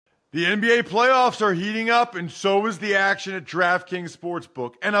The NBA playoffs are heating up, and so is the action at DraftKings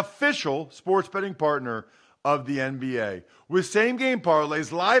Sportsbook, an official sports betting partner of the NBA. With same-game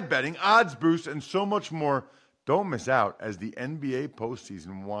parlays, live betting, odds boosts, and so much more, don't miss out as the NBA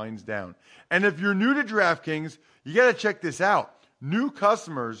postseason winds down. And if you're new to DraftKings, you got to check this out. New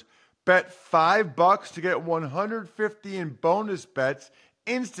customers bet $5 to get $150 in bonus bets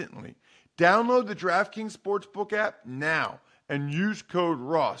instantly. Download the DraftKings Sportsbook app now and use code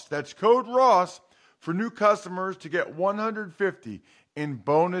ROSS. That's code ROSS for new customers to get $150 in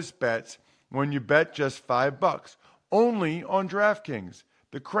bonus bets when you bet just $5. Only on DraftKings.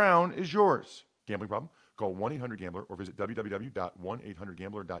 The crown is yours. Gambling problem? Call 1-800-GAMBLER or visit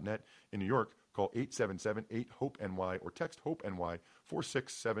www.1800gambler.net. In New York, call 877-8-HOPE-NY or text HOPE-NY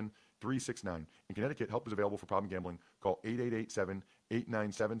 467-369. In Connecticut, help is available for problem gambling. Call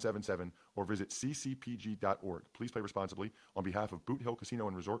 888-7-897-7777 or visit ccpg.org. Please play responsibly on behalf of Boot Hill Casino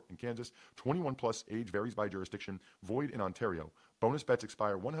and Resort in Kansas. 21 plus, age varies by jurisdiction. Void in Ontario. Bonus bets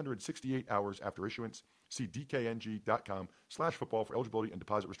expire 168 hours after issuance. See dkng.com/football for eligibility and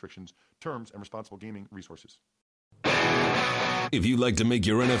deposit restrictions, terms, and responsible gaming resources. If you'd like to make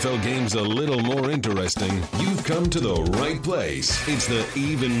your NFL games a little more interesting, you've come to the right place. It's the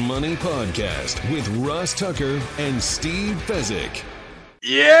Even Money Podcast with Ross Tucker and Steve Fezzik.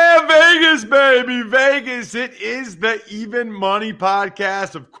 Yeah, Vegas, baby, Vegas. It is the Even Money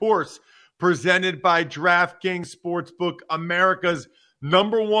Podcast, of course, presented by DraftKings Sportsbook, America's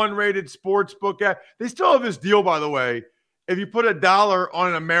 #1 rated sportsbook app. They still have this deal, by the way. If you put $1 on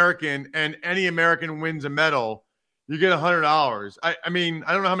an American and any American wins a medal, you get $100. I mean,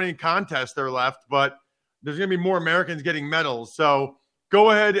 I don't know how many contests there are left, but there's going to be more Americans getting medals. So go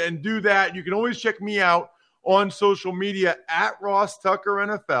ahead and do that. You can always check me out on social media at Ross Tucker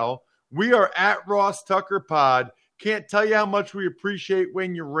NFL. We are at Ross Tucker Pod. Can't tell you how much we appreciate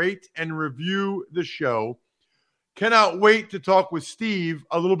when you rate and review the show. Cannot wait to talk with Steve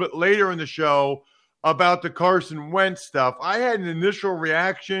a little bit later in the show about the Carson Wentz stuff. I had an initial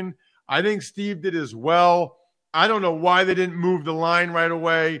reaction. I think Steve did as well. I don't know why they didn't move the line right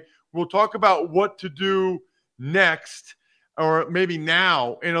away. We'll talk about what to do next, or maybe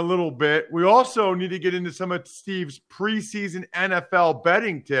now in a little bit. We also need to get into some of Steve's preseason NFL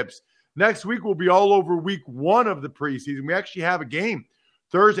betting tips. Next week, we'll be all over week 1 of the preseason. We actually have a game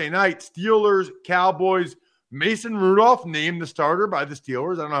Thursday night, Steelers, Cowboys. Mason Rudolph named the starter by the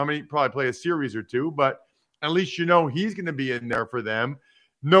Steelers. I don't know how many, probably play a series or two, but at least you know he's going to be in there for them.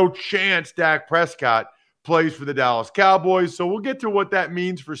 No chance Dak Prescott plays for the Dallas Cowboys. So we'll get to what that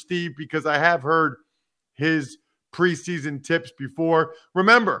means for Steve, because I have heard his preseason tips before.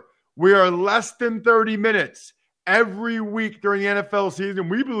 Remember, we are less than 30 minutes every week during the NFL season.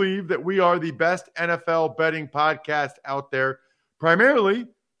 We believe that we are the best NFL betting podcast out there, primarily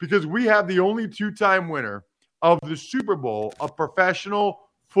because we have the only 2-time winner of the Super Bowl of professional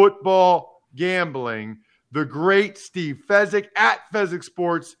football gambling, the great Steve Fezzik at Fezzik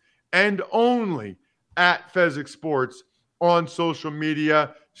Sports, and only at Fezzik Sports on social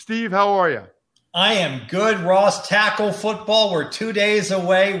media. Steve, how are you? I am good, Ross. Tackle football. We're 2 days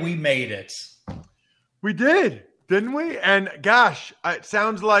away. We made it. We did, didn't we? And gosh, it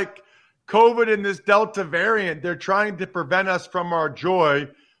sounds like COVID and this Delta variant, they're trying to prevent us from our joy,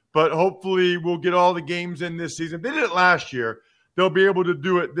 but hopefully we'll get all the games in this season. They did it last year. They'll be able to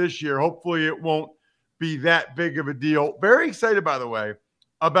do it this year. Hopefully it won't be that big of a deal. Very excited, by the way,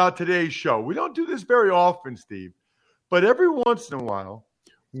 about today's show. We don't do this very often, Steve, but every once in a while,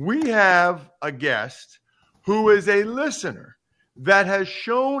 we have a guest who is a listener that has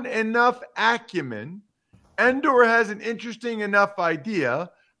shown enough acumen and or has an interesting enough idea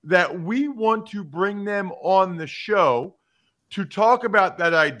that we want to bring them on the show to talk about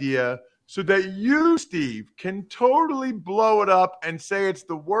that idea so that you, Steve, can totally blow it up and say it's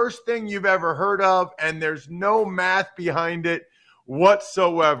the worst thing you've ever heard of and there's no math behind it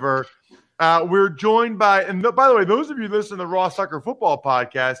whatsoever. We're joined by, and by the way, those of you listening to the Ross Tucker Football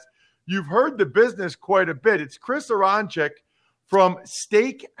Podcast, you've heard the business quite a bit. It's Chris Aronchick from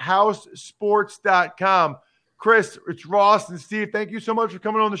StakeHouseSports.com. Chris, it's Ross and Steve. Thank you so much for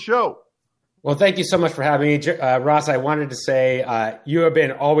coming on the show. Well, thank you so much for having me. Ross, I wanted to say you have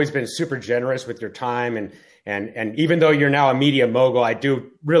always been super generous with your time. And even though you're now a media mogul, I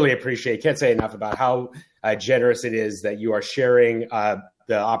do really appreciate, can't say enough about how generous it is that you are sharing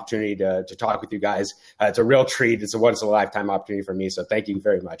the opportunity to talk with you guys. It's a real treat. It's a once-in-a-lifetime opportunity for me. So thank you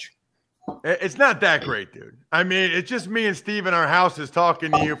very much. It's not that great, dude. I mean, it's just me and Steve in our houses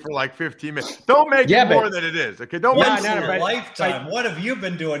talking to you for like 15 minutes. Don't make it more than it is, okay? Don't make it a lifetime. What have you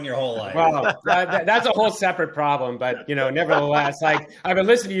been doing your whole life? Well, that's a whole separate problem. But, nevertheless, like I've been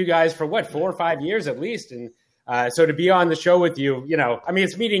listening to you guys for 4 or 5 years at least. And so to be on the show with you,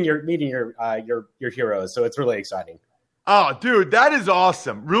 it's meeting your heroes. So it's really exciting. Oh, dude, that is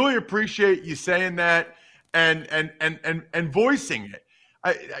awesome. Really appreciate you saying that and voicing it.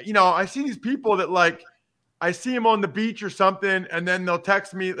 I see these people that like, I see them on the beach or something, and then they'll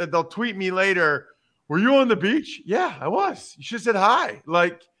text me, they'll tweet me later. Were you on the beach? Yeah, I was. You should have said hi.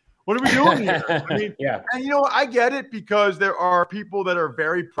 Like, what are we doing here? I mean, yeah. And I get it because there are people that are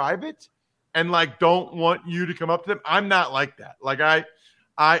very private and like don't want you to come up to them. I'm not like that. Like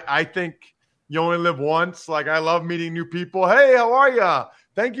I think you only live once. Like I love meeting new people. Hey, how are you?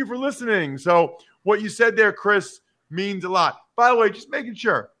 Thank you for listening. So what you said there, Chris, means a lot. By the way, just making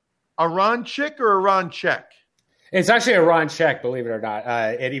sure, Aronchick or Aroncheck? It's actually Aronchick, believe it or not.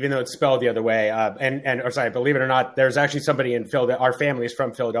 And even though it's spelled the other way, believe it or not, there's actually somebody in Philadelphia. Our family is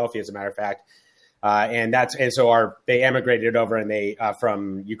from Philadelphia, as a matter of fact, they emigrated over and they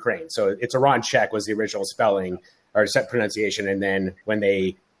from Ukraine. So it's Aronchick was the original spelling or set pronunciation, and then when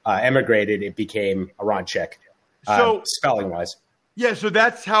they emigrated, it became Aronchick, spelling wise. Yeah, so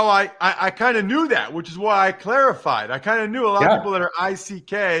that's how I kind of knew that, which is why I clarified. I kind of knew a lot of people that are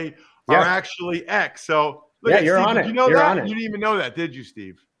ICK are actually X. So, you're Steve, on it. You know you're that? on it. You didn't even know that, did you,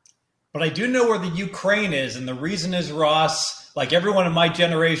 Steve? But I do know where the Ukraine is, and the reason is, Ross, like everyone in my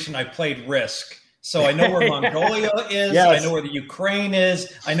generation, I played Risk. So I know where Mongolia is. Yes. I know where the Ukraine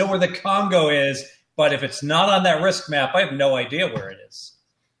is. I know where the Congo is. But if it's not on that Risk map, I have no idea where it is.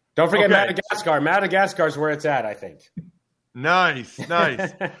 Don't forget Madagascar. Madagascar is where it's at, I think. Nice. All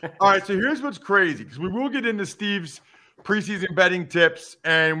right, so here's what's crazy, because we will get into Steve's preseason betting tips,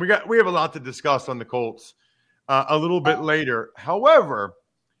 and we have a lot to discuss on the Colts a little bit later. However,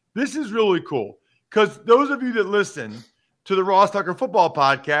 this is really cool, because those of you that listen to the Ross Tucker Football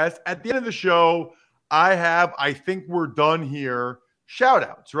Podcast, at the end of the show, I think we're done here,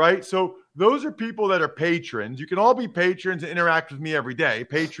 shout-outs, right? So those are people that are patrons. You can all be patrons and interact with me every day,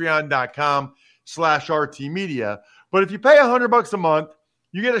 patreon.com/RTmedia. But if you pay $100 a month,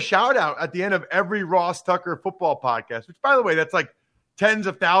 you get a shout out at the end of every Ross Tucker Football Podcast, which, by the way, that's like tens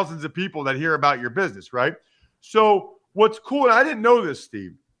of thousands of people that hear about your business, right? So what's cool, and I didn't know this,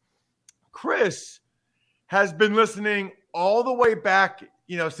 Steve, Chris has been listening all the way back,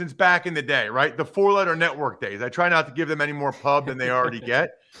 since back in the day, right? The 4-letter network days. I try not to give them any more pub than they already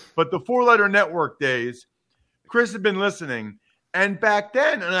get, but the 4-letter network days, Chris has been listening. And back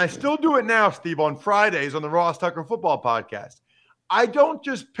then, and I still do it now, Steve, on Fridays on the Ross Tucker Football Podcast, I don't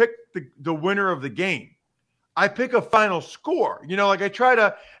just pick the winner of the game. I pick a final score. I try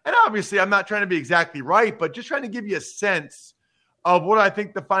to, and obviously I'm not trying to be exactly right, but just trying to give you a sense of what I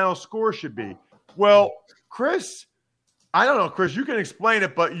think the final score should be. Well, Chris, I don't know, Chris, you can explain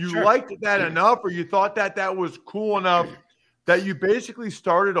it, but you liked that enough, or you thought that was cool enough that you basically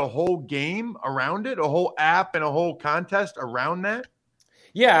started a whole game around it, a whole app and a whole contest around that?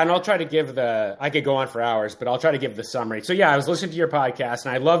 Yeah, and I'll try to give I could go on for hours, but I'll try to give the summary. So, I was listening to your podcast,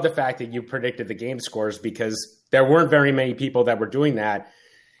 and I love the fact that you predicted the game scores, because there weren't very many people that were doing that.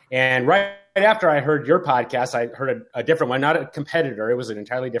 And right after I heard your podcast, I heard a different one, not a competitor. It was an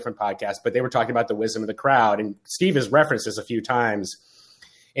entirely different podcast, but they were talking about the wisdom of the crowd. And Steve has referenced this a few times.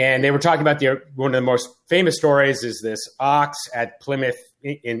 And they were talking about one of the most famous stories is this ox at Plymouth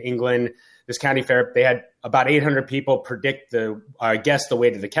in England, this county fair. They had about 800 people predict guess the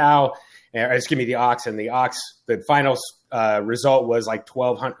weight of the cow, the ox. And the final result was like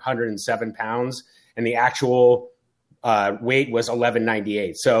 1,207 pounds. And the actual weight was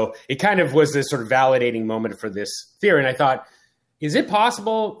 1198. So it kind of was this sort of validating moment for this theory. And I thought, is it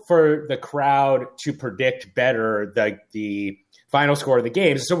possible for the crowd to predict better the final score of the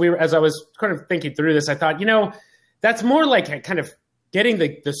game? So as I was kind of thinking through this, I thought, that's more like kind of getting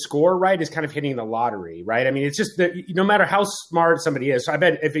the score right is kind of hitting the lottery, right? I mean, it's just that no matter how smart somebody is. So I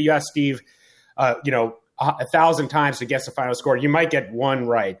bet if you ask Steve, 1,000 times to guess the final score, you might get one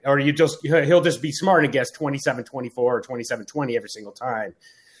right, or he'll just be smart and guess 27-24 or 27-20 every single time,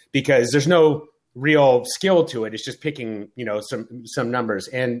 because there's no real skill to it. It's just picking, some numbers.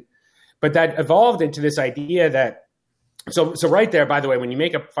 But that evolved into this idea that, so right there, by the way, when you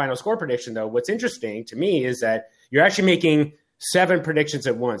make a final score prediction, though, what's interesting to me is that you're actually making 7 predictions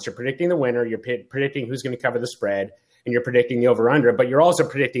at once. You're predicting the winner, you're predicting who's going to cover the spread, and you're predicting the over-under, but you're also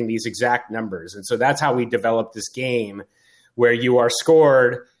predicting these exact numbers. And so that's how we developed this game, where you are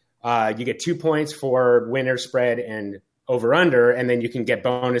scored. You get 2 points for winner, spread, and over under, and then you can get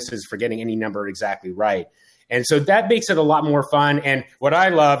bonuses for getting any number exactly right. And so that makes it a lot more fun. And what I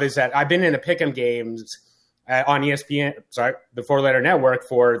love is that I've been in the pick'em games on ESPN, the Four Letter Network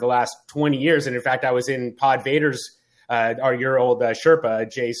for the last 20 years. And in fact, I was in Pod Vader's, your old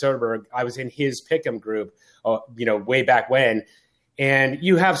Sherpa, Jay Soderberg. I was in his pick'em group, way back when. And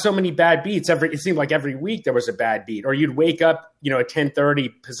you have so many bad beats. It seemed like every week there was a bad beat, or you'd wake up, at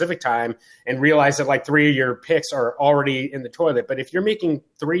 10:30 Pacific time and realize that like 3 of your picks are already in the toilet. But if you're making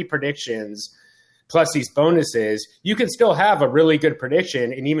 3 predictions plus these bonuses, you can still have a really good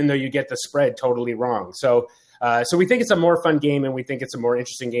prediction. And even though you get the spread totally wrong. So we think it's a more fun game, and we think it's a more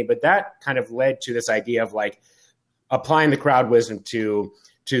interesting game. But that kind of led to this idea of like applying the crowd wisdom to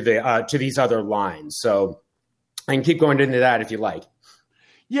these other lines. So I can keep going into that if you like.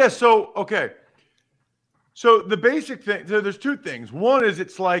 Yeah. So, okay. So the basic thing, so there's 2 things. One is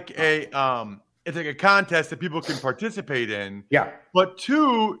it's like a contest that people can participate in. Yeah. But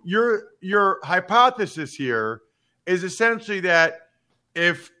 2, your hypothesis here is essentially that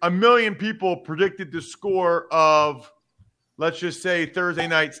if 1 million people predicted the score of, let's just say, Thursday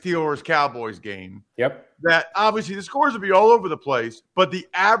night Steelers-Cowboys game, yep, that obviously the scores would be all over the place, but the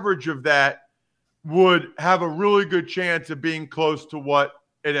average of that would have a really good chance of being close to what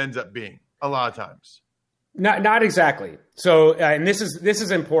it ends up being a lot of times. Not exactly. So, and this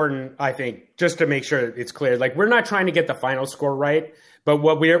is important, I think, just to make sure it's clear. Like, we're not trying to get the final score right, but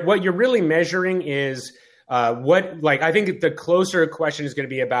what you're really measuring is I think the closer question is going to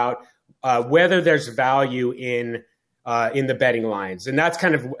be about whether there's value in the betting lines, and that's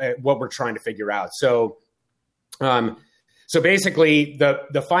kind of what we're trying to figure out. So basically,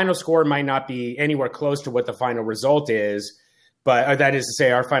 the final score might not be anywhere close to what the final result is. But that is to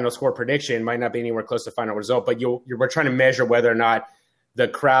say, our final score prediction might not be anywhere close to the final result. But we're trying to measure whether or not the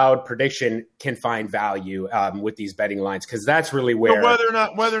crowd prediction can find value with these betting lines, because that's really where.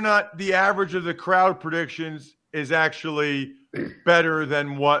 So whether or not the average of the crowd predictions is actually better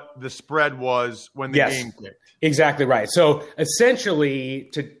than what the spread was when the game kicked. Exactly right. So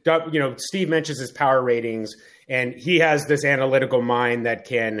essentially, Steve mentions his power ratings, and he has this analytical mind that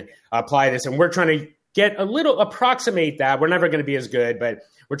can apply this, and we're trying to approximate that. We're never going to be as good, but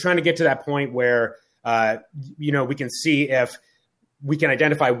we're trying to get to that point where, we can see if we can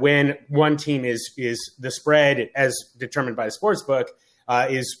identify when one team is the spread as determined by the sports book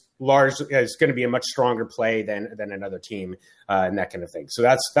is going to be a much stronger play than another team and that kind of thing. So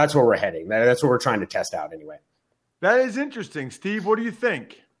that's where we're heading. That's what we're trying to test out anyway. That is interesting. Steve, what do you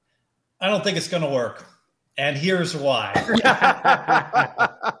think? I don't think it's going to work. And here's why.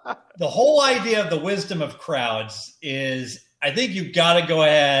 The whole idea of the wisdom of crowds is, I think you've got to go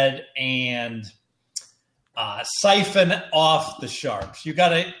ahead and siphon off the sharps. You got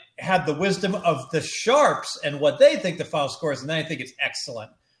to have the wisdom of the sharps and what they think the final score is, and then I think it's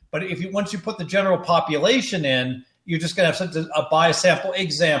excellent. But once you put the general population in, you're just going to have such a bias sample.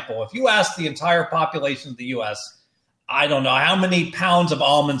 Example, if you ask the entire population of the U.S., I don't know how many pounds of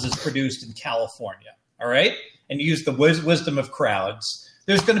almonds is produced in California, all right? And you use the wisdom of crowds.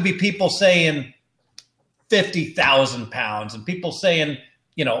 There's going to be people saying 50,000 pounds and people saying,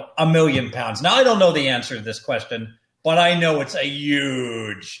 1 million pounds. Now, I don't know the answer to this question, but I know it's a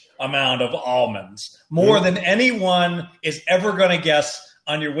huge amount of almonds, more than anyone is ever going to guess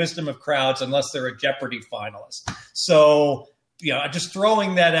on your wisdom of crowds, unless they're a Jeopardy finalist. So, just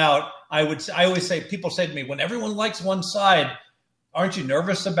throwing that out, I always say, people say to me, when everyone likes one side, aren't you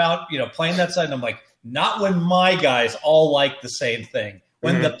nervous about, playing that side? And I'm like, not when my guys all like the same thing.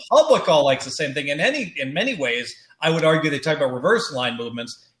 When the public all likes the same thing, in many ways, I would argue they talk about reverse line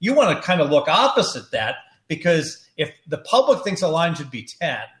movements. You want to kind of look opposite that, because if the public thinks a line should be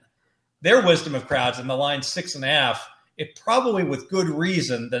 10, their wisdom of crowds and the line's 6.5, it probably with good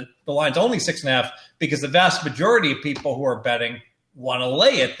reason that the line's only 6.5, because the vast majority of people who are betting want to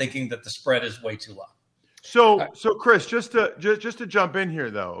lay it, thinking that the spread is way too low. So Chris, just to jump in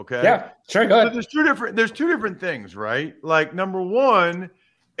here though, okay? Yeah, sure, go ahead. So there's two different things, right? Like, number one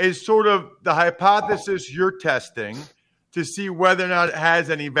is sort of the hypothesis you're testing to see whether or not it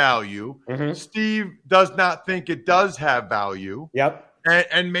has any value. Mm-hmm. Steve does not think it does have value. Yep.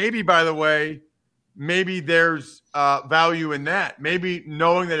 And maybe, by the way, maybe there's value in that. Maybe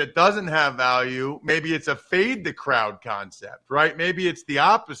knowing that it doesn't have value, maybe it's a fade the crowd concept, right? Maybe it's the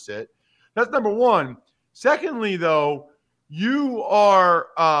opposite. That's number one. Secondly, though, you are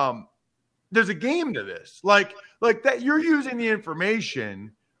there's a game to this. Like that, you're using the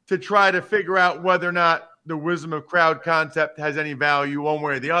information to try to figure out whether or not the wisdom of crowd concept has any value one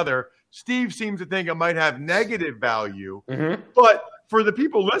way or the other. Steve seems to think it might have negative value. Mm-hmm. But for the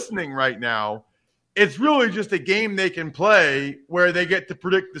people listening right now, it's really just a game they can play where they get to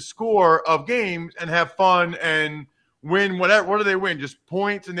predict the score of games and have fun and win whatever. What do they win? Just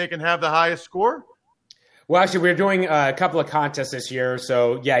points, and they can have the highest score? Well, actually, we're doing a couple of contests this year.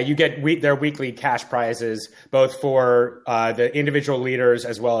 So, yeah, you get their weekly cash prizes, both for the individual leaders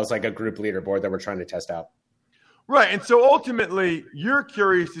as well as like a group leaderboard that we're trying to test out. Right. And so ultimately, you're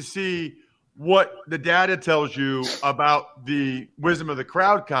curious to see what the data tells you about the wisdom of the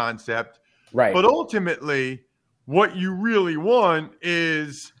crowd concept. Right. But ultimately, what you really want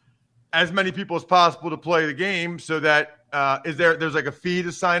is as many people as possible to play the game so that there's like a fee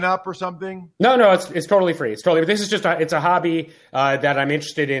to sign up or something? No, it's totally free. This is just it's a hobby that I'm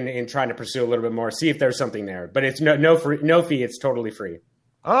interested in trying to pursue a little bit more, see if there's something there. But it's no fee. It's totally free.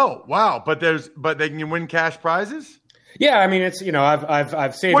 Oh, wow. But they can win cash prizes? Yeah, I mean, it's,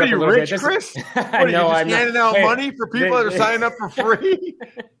 I've saved what up a little rich, bit. Chris? What are you just handing out money for people that are signing up for free?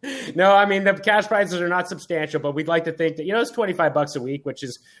 No, I mean, the cash prizes are not substantial, but we'd like to think that, it's $25 a week, which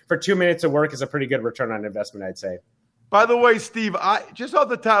is for 2 minutes of work is a pretty good return on investment, I'd say. By the way, Steve, just off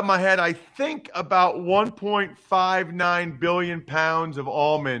the top of my head, I think about 1.59 billion pounds of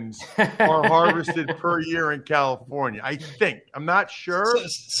almonds are harvested per year in California. I think. I'm not sure.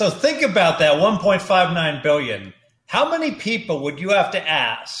 So think about that, 1.59 billion. How many people would you have to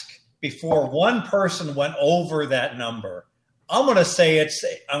ask before one person went over that number? I'm going to say it's,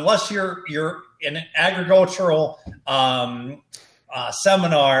 unless you're in an agricultural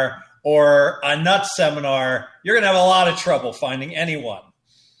seminar or a nut seminar, you're going to have a lot of trouble finding anyone.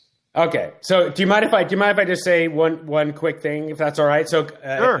 Okay. So do you mind if I just say one quick thing, if that's all right? So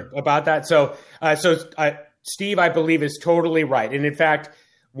sure. About that. So Steve, I believe, is totally right. And in fact,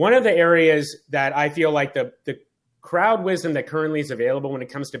 one of the areas that I feel like the crowd wisdom that currently is available when it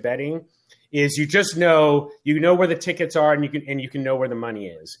comes to betting is you just know where the tickets are and you can know where the money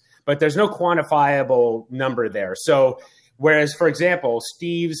is, but there's no quantifiable number there. So whereas, for example,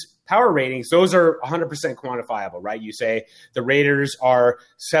 Steve's power ratings, those are 100% quantifiable, right? You say the Raiders are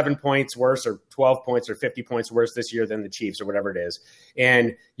 7 points worse or 12 points or 50 points worse this year than the Chiefs or whatever it is.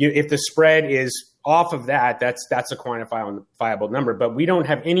 And if the spread is off of that, that's a quantifiable number, but we don't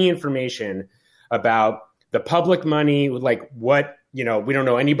have any information about the public money, like what, we don't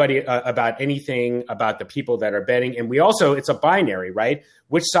know anybody about anything about the people that are betting. And we also, it's a binary, right?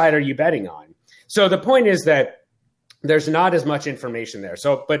 Which side are you betting on? So the point is that there's not as much information there.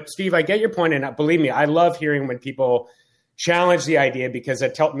 So, but Steve, I get your point. And believe me, I love hearing when people challenge the idea because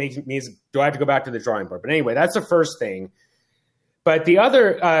it means, do I have to go back to the drawing board? But anyway, that's the first thing. But the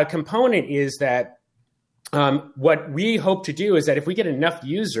other component is that what we hope to do is that if we get enough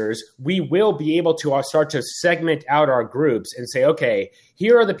users, we will be able to start to segment out our groups and say, okay,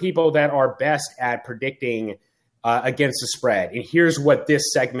 here are the people that are best at predicting against the spread. And here's what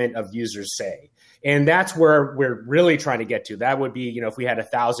this segment of users say. And that's where we're really trying to get to. That would be, if we had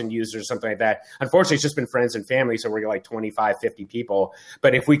 1,000 users, something like that. Unfortunately, it's just been friends and family, so we're like 25, 50 people.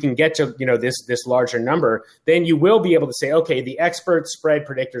 But if we can get to, this larger number, then you will be able to say, okay, the expert spread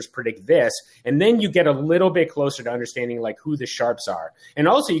predictors predict this. And then you get a little bit closer to understanding like who the sharps are. And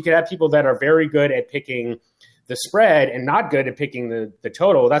also you could have people that are very good at picking the spread and not good at picking the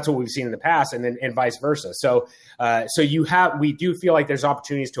total. That's what we've seen in the past, and vice versa. So we do feel like there's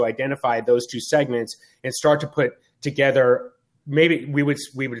opportunities to identify those two segments and start to put together. Maybe we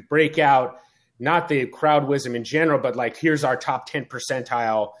would break out not the crowd wisdom in general, but like here's our top 10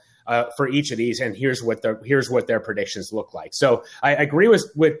 percentile for each of these, and here's what their predictions look like. So I agree with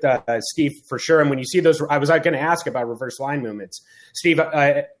Steve for sure. And when you see those, I was going to ask about reverse line movements, Steve.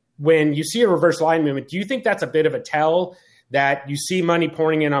 When you see a reverse line movement, do you think that's a bit of a tell that you see money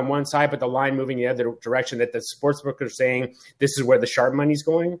pouring in on one side, but the line moving the other direction, that the sportsbook are saying this is where the sharp money's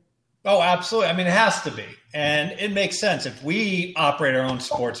going? Oh, absolutely. I mean, it has to be. And it makes sense. If we operate our own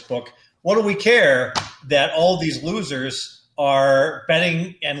sportsbook, what do we care that all these losers are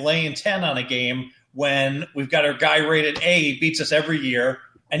betting and laying 10 on a game when we've got our guy rated A, he beats us every year,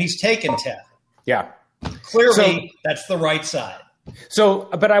 and he's taken 10? Yeah. Clearly, that's the right side. So,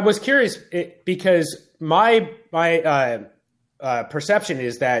 but I was curious because my perception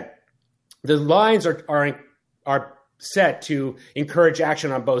is that the lines are set to encourage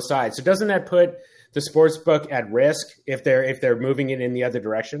action on both sides. So, doesn't that put the sports book at risk if they're moving it in the other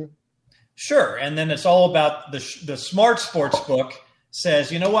direction? Sure, and then it's all about the smart sports book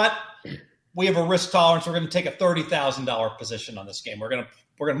says, you know what, we have a risk tolerance. We're going to take a $30,000 position on this game. We're going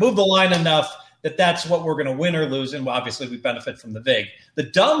to move the line enough that's what we're going to win or lose, and obviously we benefit from the vig. The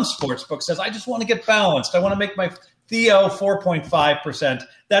dumb sports book says, I just want to get balanced. I want to make my Theo 4.5%.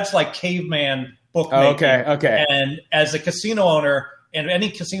 That's like caveman bookmaking. Okay. And as a casino owner, and any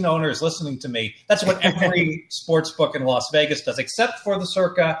casino owner is listening to me, that's what every sports book in Las Vegas does, except for the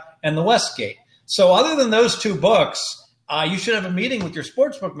Circa and the Westgate. So other than those two books, you should have a meeting with your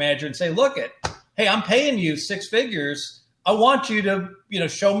sportsbook manager and say, look, hey, I'm paying you six figures. I want you to,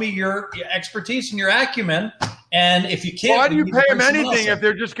 show me your expertise and your acumen. And if you can't, why do you pay them anything if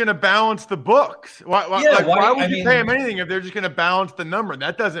they're just going to balance the books? Why would you pay them anything if they're just going to balance the number?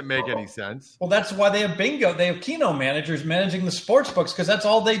 That doesn't make any sense. Well, that's why they have bingo. They have Keno managers managing the sports books because that's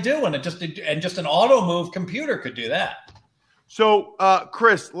all they do, and just an auto move computer could do that. So,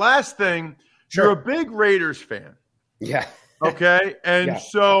 Chris, last thing, Sure. You're a big Raiders fan. Yeah. Okay, and Yeah.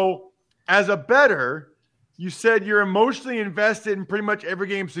 so as a bettor, you said you're emotionally invested in pretty much every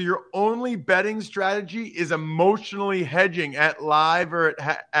game. So your only betting strategy is emotionally hedging at live or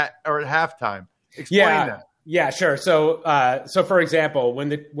at halftime. Explain that. Yeah, sure. So for example, when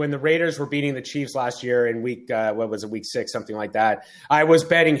the Raiders were beating the Chiefs last year in week 6, something like that, I was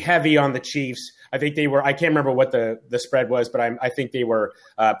betting heavy on the Chiefs. I think they were. I can't remember what the spread was, but I think they were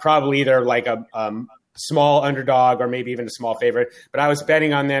probably either like a small underdog or maybe even a small favorite. But I was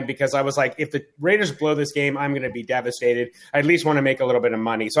betting on them because I was like, if the Raiders blow this game, I'm going to be devastated. I at least want to make a little bit of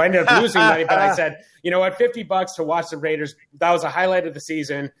money. So I ended up losing money, but I said, you know what, $50 to watch the Raiders. That was a highlight of the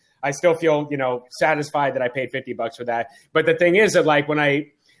season. I still feel, satisfied that I paid $50 for that. But the thing is that like when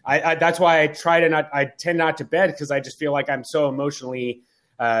I that's why I tend not to bet because I just feel like I'm so emotionally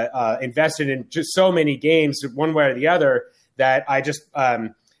invested in just so many games one way or the other that I just I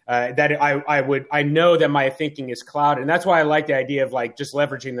know that my thinking is clouded. And that's why I like the idea of like just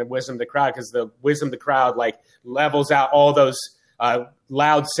leveraging the wisdom of the crowd, because the wisdom of the crowd like levels out all those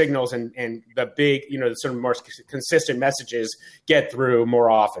loud signals and the big, the sort of more consistent messages get through more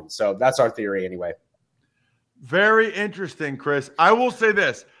often. So that's our theory anyway. Very interesting, Chris. I will say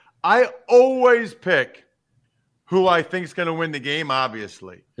this. I always pick who I think is going to win the game,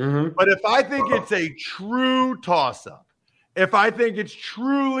 obviously. Mm-hmm. But if I think it's a true toss-up, if I think it's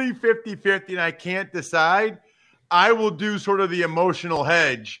truly 50-50 and I can't decide, I will do sort of the emotional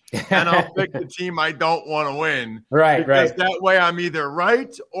hedge, and I'll pick the team I don't want to win. Right. That way I'm either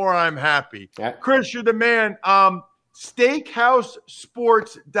right or I'm happy. Yeah. Chris, you're the man.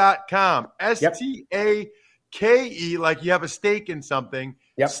 StakehouseSports.com. STAKE, like you have a stake in something.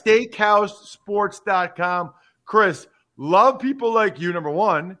 Yep. StakehouseSports.com. Chris, love people like you, number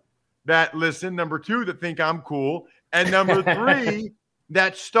one, that listen. Number two, that think I'm cool. And number three,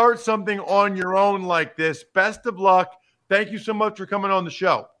 that start something on your own like this. Best of luck. Thank you so much for coming on the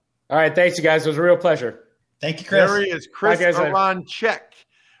show. All right. Thanks, you guys. It was a real pleasure. Thank you, Chris. There he is. Chris Aronchick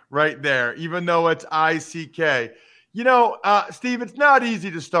right there, even though it's ICK. Steve, it's not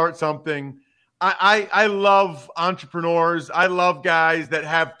easy to start something. I love entrepreneurs. I love guys that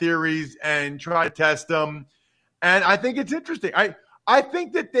have theories and try to test them. And I think it's interesting. I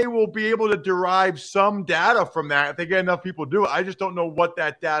think that they will be able to derive some data from that if they get enough people do it. I just don't know what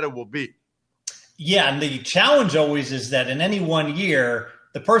that data will be. Yeah, and the challenge always is that in any one year,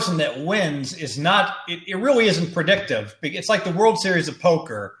 the person that wins is not – it really isn't predictive. It's like the World Series of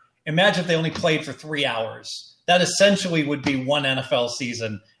Poker. Imagine if they only played for 3 hours. That essentially would be one NFL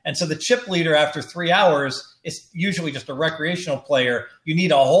season. And so the chip leader after 3 hours is usually just a recreational player. You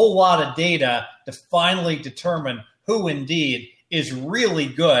need a whole lot of data to finally determine who indeed is really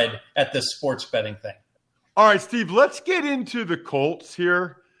good at this sports betting thing. All right, Steve, let's get into the Colts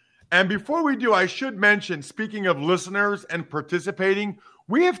here. And before we do, I should mention, speaking of listeners and participating,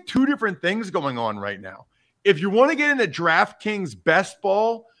 we have two different things going on right now. If you want to get in a DraftKings Best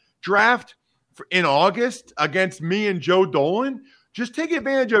Ball draft in August against me and Joe Dolan, just take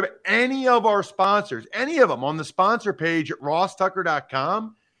advantage of any of our sponsors, any of them on the sponsor page at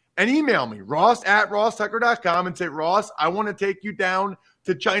rosstucker.com. And email me, ross@rosstucker.com, and say, Ross, I want to take you down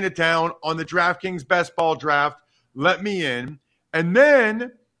to Chinatown on the DraftKings Best Ball Draft. Let me in. And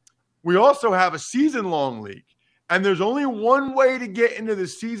then we also have a season-long league. And there's only one way to get into the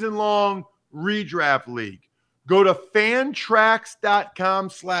season-long redraft league. Go to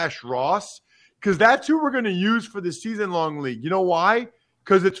fantrax.com/Ross, because that's who we're going to use for the season-long league. You know why?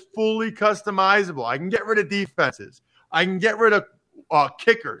 Because it's fully customizable. I can get rid of defenses. I can get rid of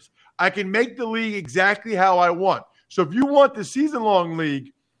kickers. I can make the league exactly how I want. So if you want the season-long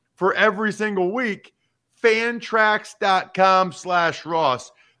league for every single week,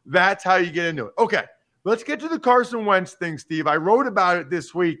 fantrax.com/Ross. That's how you get into it. Okay, let's get to the Carson Wentz thing, Steve. I wrote about it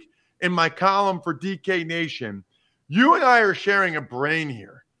this week in my column for DK Nation. You and I are sharing a brain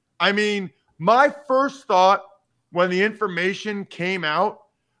here. I mean, my first thought when the information came out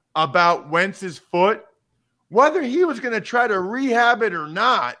about Wentz's foot, whether he was going to try to rehab it or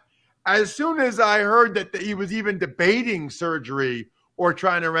not, as soon as I heard that he was even debating surgery or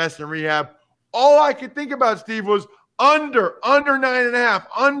trying to rest and rehab. All I could think about, Steve, was under 9.5,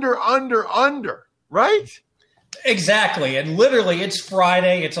 under, right? Exactly. And literally, it's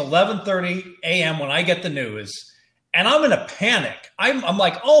Friday. It's 11:30 a.m. when I get the news, and I'm in a panic. I'm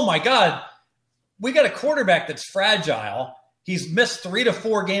like, oh, my God, we got a quarterback that's fragile. He's missed 3 to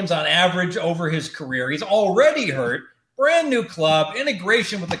 4 games on average over his career. He's already hurt. Brand new club,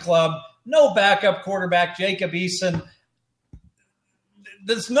 integration with the club, no backup quarterback, Jacob Eason.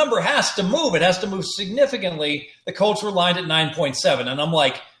 This number has to move. It has to move significantly. The Colts were lined at 9.7. And I'm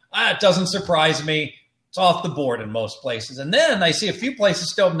like, it doesn't surprise me. It's off the board in most places. And then I see a few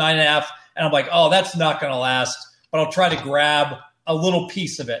places still have 9.5. And I'm like, oh, that's not going to last. But I'll try to grab a little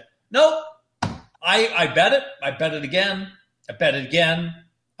piece of it. Nope. I bet it. I bet it again. I bet it again.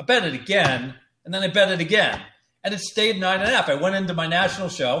 I bet it again. And then I bet it again. And it stayed 9.5. I went into my national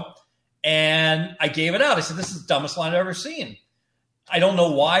show and I gave it out. I said, this is the dumbest line I've ever seen. I don't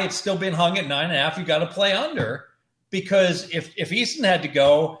know why it's still been hung at 9.5. You got to play under, because if Easton had to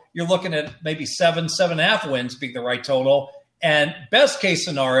go, you're looking at maybe 7.5 wins being the right total. And best case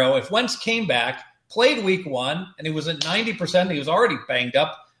scenario, if Wentz came back, played week 1, and he was at 90%, he was already banged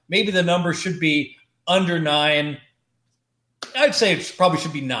up, maybe the number should be under 9. I'd say it probably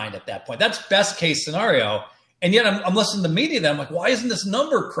should be 9 at that point. That's best case scenario. And yet I'm listening to media that I'm like, why isn't this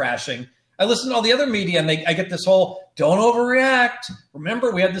number crashing? I listen to all the other media, and I get this whole don't overreact.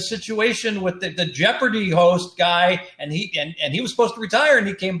 Remember, we had the situation with the Jeopardy host guy, and he was supposed to retire, and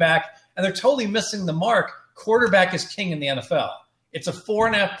he came back, and they're totally missing the mark. Quarterback is king in the NFL. It's a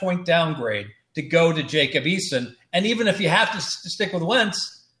 4.5 point downgrade to go to Jacob Eason. And even if you have to stick with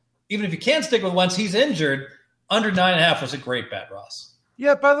Wentz, even if you can't stick with Wentz, he's injured. Under 9.5 was a great bet, Ross.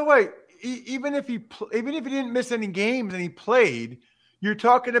 Yeah. By the way, even if he didn't miss any games and he played, you're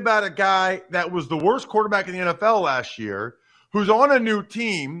talking about a guy that was the worst quarterback in the NFL last year, who's on a new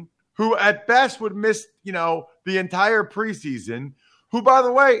team, who at best would miss, the entire preseason, who, by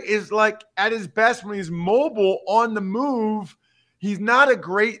the way, is like at his best when he's mobile on the move. He's not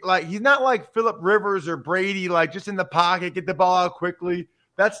he's not like Phillip Rivers or Brady, like just in the pocket, get the ball out quickly.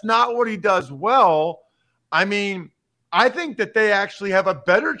 That's not what he does well. I mean, I think that they actually have a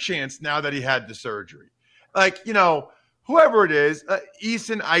better chance now that he had the surgery. Whoever it is,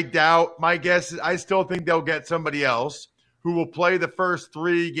 Eason, I doubt. My guess is I still think they'll get somebody else who will play the first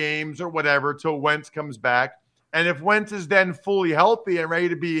 3 games or whatever till Wentz comes back. And if Wentz is then fully healthy and ready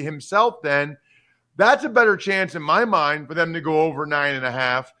to be himself, then that's a better chance in my mind for them to go over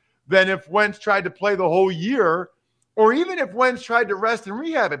 9.5 than if Wentz tried to play the whole year, or even if Wentz tried to rest and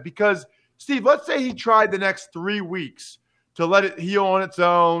rehab it. Because, Steve, let's say he tried the next 3 weeks to let it heal on its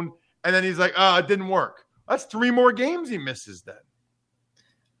own, and then he's like, it didn't work. That's 3 more games he misses then.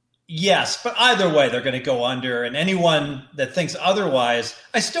 Yes, but either way, they're going to go under. And anyone that thinks otherwise,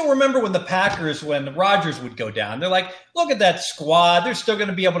 I still remember when the Packers, when Rodgers would go down, they're like, look at that squad. They're still going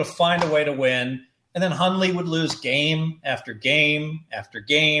to be able to find a way to win. And then Hundley would lose game after game after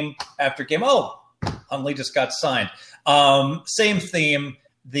game after game. Oh, Hundley just got signed. Same theme.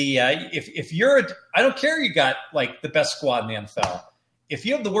 If you're I don't care you got like the best squad in the NFL. If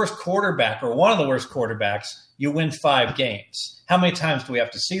you have the worst quarterback or one of the worst quarterbacks, you win 5 games. How many times do we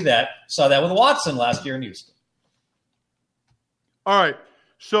have to see that? Saw that with Watson last year in Houston. All right.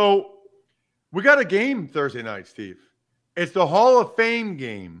 So we got a game Thursday night, Steve. It's the Hall of Fame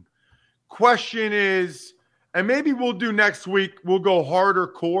game. Question is, and maybe we'll do next week, we'll go harder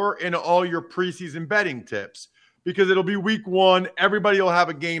core into all your preseason betting tips because it'll be week 1. Everybody will have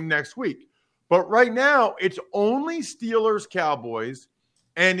a game next week. But right now, it's only Steelers-Cowboys,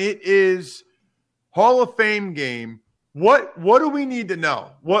 and it is Hall of Fame game. What do we need to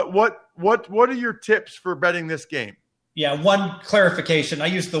know? What are your tips for betting this game? Yeah, one clarification. I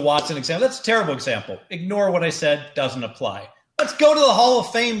used the Watson example. That's a terrible example. Ignore what I said. Doesn't apply. Let's go to the Hall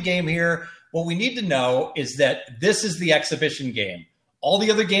of Fame game here. What we need to know is that this is the exhibition game. All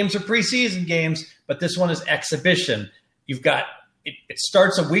the other games are preseason games, but this one is exhibition. You've got it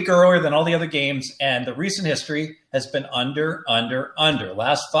starts a week earlier than all the other games, and the recent history has been under.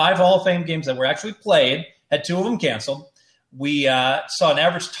 Last 5 Hall of Fame games that were actually played, had 2 of them canceled. We saw an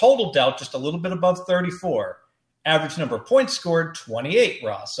average total dealt just a little bit above 34. Average number of points scored, 28,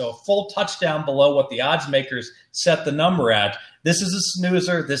 Ross. So a full touchdown below what the odds makers set the number at. This is a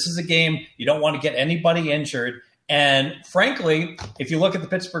snoozer. This is a game you don't want to get anybody injured. And frankly, if you look at the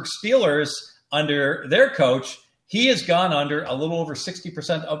Pittsburgh Steelers under their coach, he has gone under a little over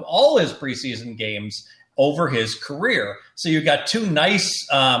 60% of all his preseason games over his career. So you've got 2 nice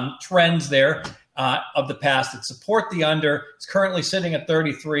trends there of the past that support the under. It's currently sitting at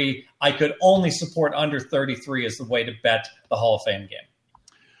 33. I could only support under 33 as the way to bet the Hall of Fame game.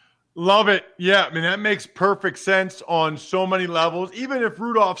 Love it. Yeah, I mean, that makes perfect sense on so many levels. Even if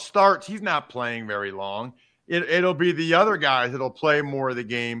Rudolph starts, he's not playing very long. It'll be the other guys that'll play more of the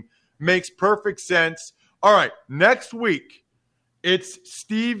game. Makes perfect sense. All right, next week, it's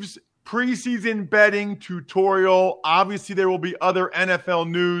Steve's preseason betting tutorial. Obviously, there will be other NFL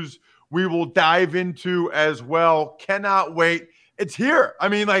news we will dive into as well. Cannot wait. It's here. I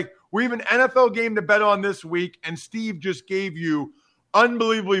mean, we have an NFL game to bet on this week, and Steve just gave you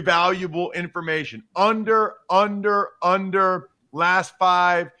unbelievably valuable information. Under, last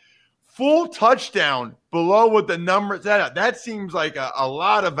 5. Full touchdown below what the number is at. That seems like a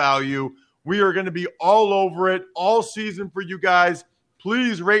lot of value. We are going to be all over it all season for you guys.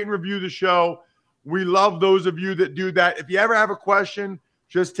 Please rate and review the show. We love those of you that do that. If you ever have a question,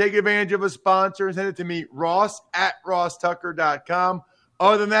 just take advantage of a sponsor and send it to me, ross@rosstucker.com.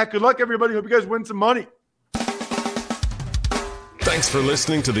 Other than that, good luck, everybody. Hope you guys win some money. Thanks for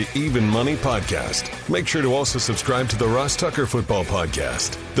listening to the Even Money Podcast. Make sure to also subscribe to the Ross Tucker Football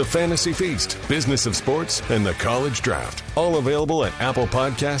Podcast, the Fantasy Feast, Business of Sports, and the College Draft. All available at Apple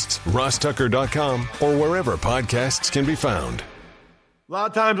Podcasts, rosstucker.com, or wherever podcasts can be found. A lot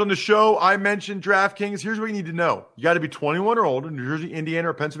of times on the show, I mentioned DraftKings. Here's what you need to know. You got to be 21 or older, New Jersey, Indiana,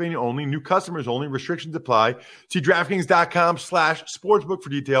 or Pennsylvania only. New customers only. Restrictions apply. See DraftKings.com/sportsbook for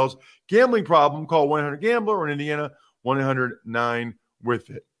details. Gambling problem, call 1-800-GAMBLER, or in Indiana,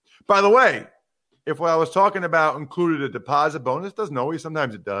 1-800-9-WITH-IT. By the way, if what I was talking about included a deposit bonus, doesn't always,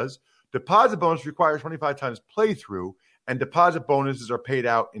 sometimes it does. Deposit bonus requires 25 times playthrough, and deposit bonuses are paid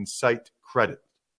out in site credit.